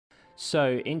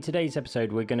So in today's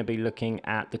episode, we're going to be looking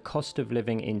at the cost of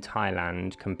living in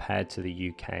Thailand compared to the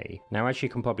UK. Now, as you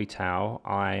can probably tell,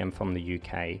 I am from the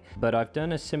UK, but I've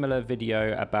done a similar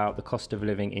video about the cost of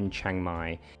living in Chiang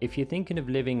Mai. If you're thinking of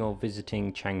living or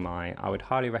visiting Chiang Mai, I would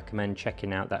highly recommend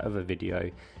checking out that other video,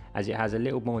 as it has a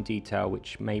little more detail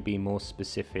which may be more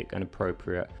specific and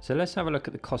appropriate. So let's have a look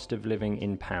at the cost of living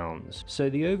in pounds. So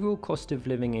the overall cost of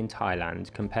living in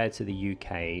Thailand compared to the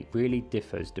UK really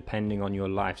differs depending on your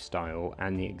lifestyle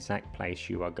and the exact place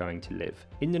you are going to live.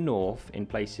 In the north, in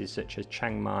places such as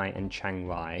Chiang Mai and Chiang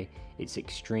Rai, it's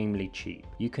extremely cheap.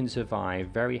 You can survive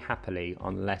very happily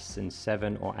on less than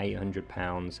 £700 or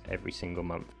 £800 every single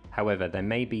month. However, there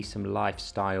may be some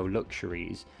lifestyle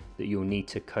luxuries that you'll need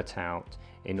to cut out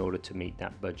in order to meet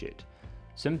that budget.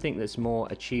 Something that's more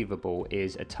achievable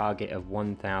is a target of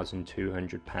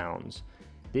 £1,200.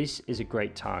 This is a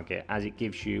great target as it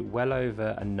gives you well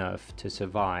over enough to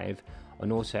survive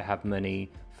and also have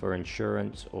money for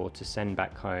insurance or to send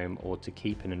back home or to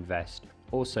keep and invest.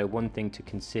 Also, one thing to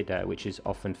consider, which is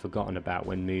often forgotten about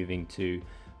when moving to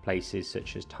places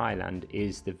such as Thailand,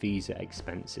 is the visa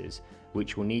expenses,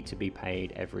 which will need to be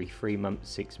paid every 3 months,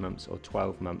 6 months or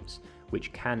 12 months,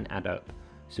 which can add up.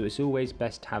 So it's always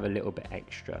best to have a little bit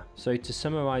extra. So to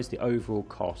summarize the overall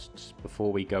costs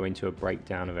before we go into a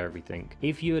breakdown of everything,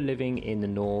 if you're living in the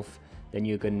north, then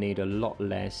you're going to need a lot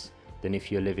less than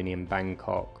if you're living in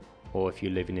Bangkok or if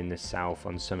you're living in the south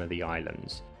on some of the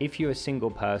islands. If you're a single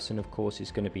person, of course,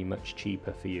 it's going to be much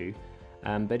cheaper for you.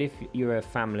 But if you're a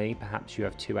family, perhaps you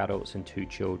have 2 adults and 2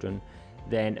 children,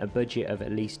 then a budget of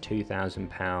at least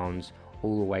 £2,000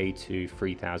 all the way to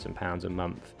 £3,000 a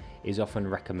month is often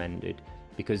recommended,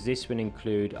 because this will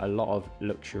include a lot of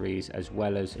luxuries as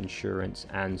well as insurance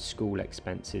and school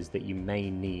expenses that you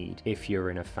may need if you're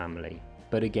in a family.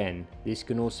 But again, this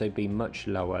can also be much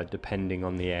lower depending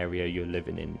on the area you're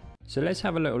living in. So let's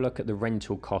have a little look at the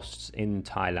rental costs in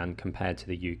Thailand compared to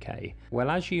the UK. Well,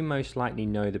 as you most likely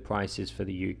know the prices for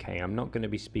the UK, I'm not going to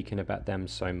be speaking about them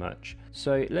so much.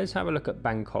 So let's have a look at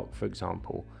Bangkok, for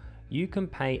example. You can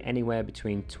pay anywhere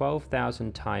between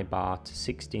 12,000 Thai baht to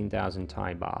 16,000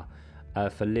 Thai baht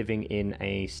for living in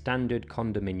a standard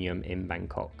condominium in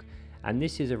Bangkok. And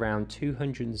this is around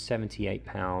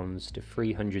 £278 to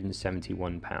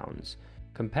 £371.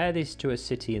 Compare this to a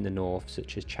city in the north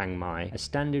such as Chiang Mai. A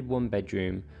standard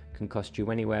 1-bedroom can cost you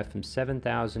anywhere from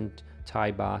 7,000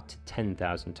 Thai baht to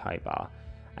 10,000 Thai baht,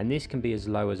 and this can be as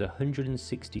low as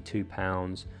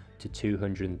 £162 to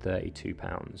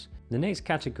 £232. The next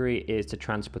category is the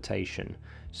transportation.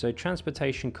 So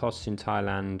transportation costs in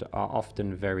Thailand are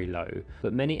often very low,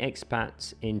 but many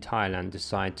expats in Thailand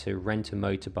decide to rent a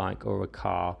motorbike or a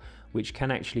car, which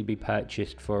can actually be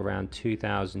purchased for around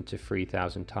 2,000 to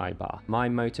 3,000 Thai baht. My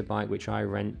motorbike, which I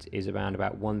rent, is around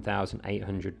about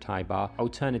 1,800 Thai baht.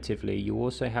 Alternatively, you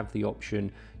also have the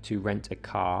option to rent a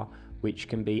car, which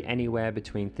can be anywhere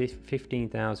between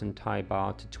 15,000 Thai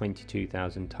baht to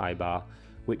 22,000 Thai baht,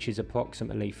 which is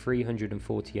approximately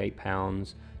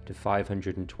 £348 to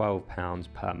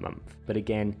 £512 per month. But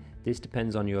again, this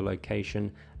depends on your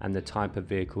location and the type of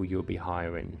vehicle you'll be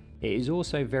hiring. It is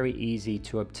also very easy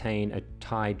to obtain a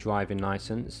Thai driving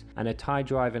license, and a Thai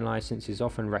driving license is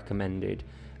often recommended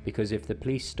because if the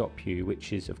police stop you,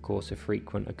 which is of course a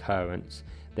frequent occurrence,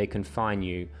 they can fine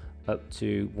you up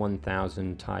to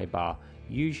 1,000 Thai baht.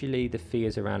 Usually the fee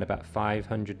is around about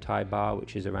 500 Thai baht,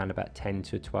 which is around about 10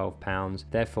 to 12 pounds.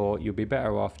 Therefore, you'll be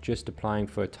better off just applying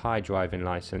for a Thai driving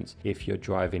license if you're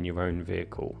driving your own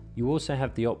vehicle. You also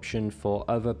have the option for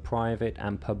other private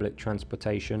and public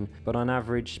transportation, but on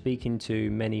average, speaking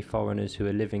to many foreigners who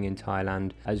are living in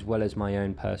Thailand, as well as my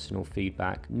own personal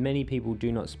feedback, many people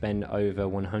do not spend over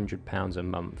 £100 a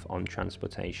month on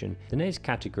transportation. The next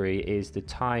category is the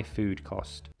Thai food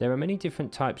cost. There are many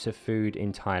different types of food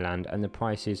in Thailand, and the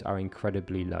prices are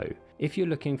incredibly low. If you're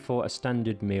looking for a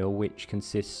standard meal which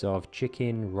consists of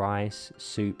chicken, rice,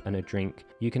 soup and a drink,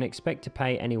 you can expect to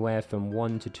pay anywhere from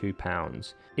 £1 to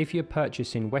 £2. If you're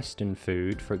purchasing Western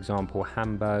food, for example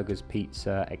hamburgers,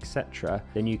 pizza, etc.,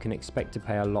 then you can expect to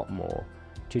pay a lot more.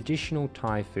 Traditional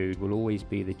Thai food will always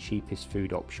be the cheapest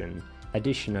food option.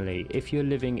 Additionally, if you're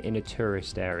living in a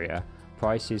tourist area,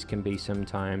 prices can be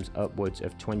sometimes upwards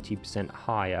of 20%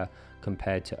 higher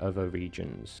compared to other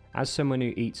regions. As someone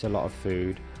who eats a lot of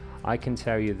food, I can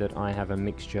tell you that I have a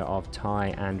mixture of Thai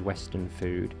and Western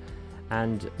food,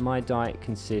 and my diet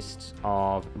consists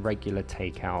of regular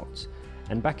takeouts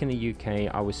And back in the UK,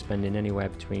 I was spending anywhere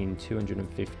between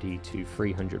 £250 to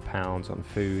 £300 on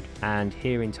food, and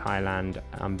here in Thailand,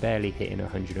 I'm barely hitting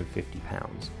 £150.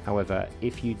 However,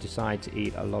 if you decide to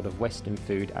eat a lot of Western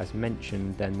food as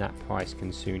mentioned, then that price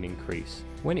can soon increase.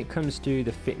 When it comes to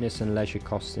the fitness and leisure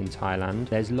costs in Thailand,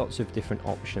 there's lots of different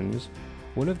options.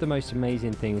 One of the most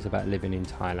amazing things about living in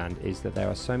Thailand is that there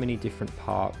are so many different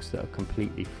parks that are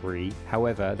completely free.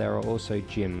 However, there are also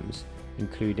gyms,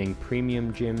 including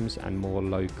premium gyms and more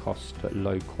low cost but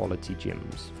low quality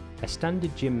gyms. A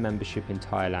standard gym membership in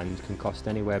Thailand can cost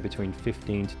anywhere between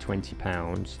 £15 to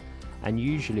 £20, and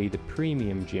usually the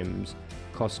premium gyms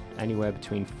cost anywhere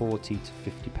between £40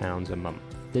 to £50 a month.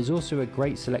 There's also a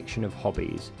great selection of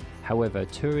hobbies. However,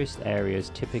 tourist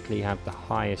areas typically have the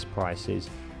highest prices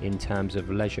in terms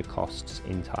of leisure costs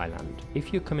in Thailand.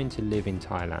 If you're coming to live in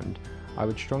Thailand, I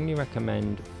would strongly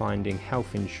recommend finding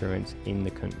health insurance in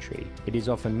the country. It is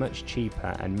often much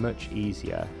cheaper and much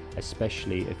easier,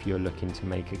 especially if you're looking to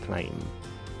make a claim.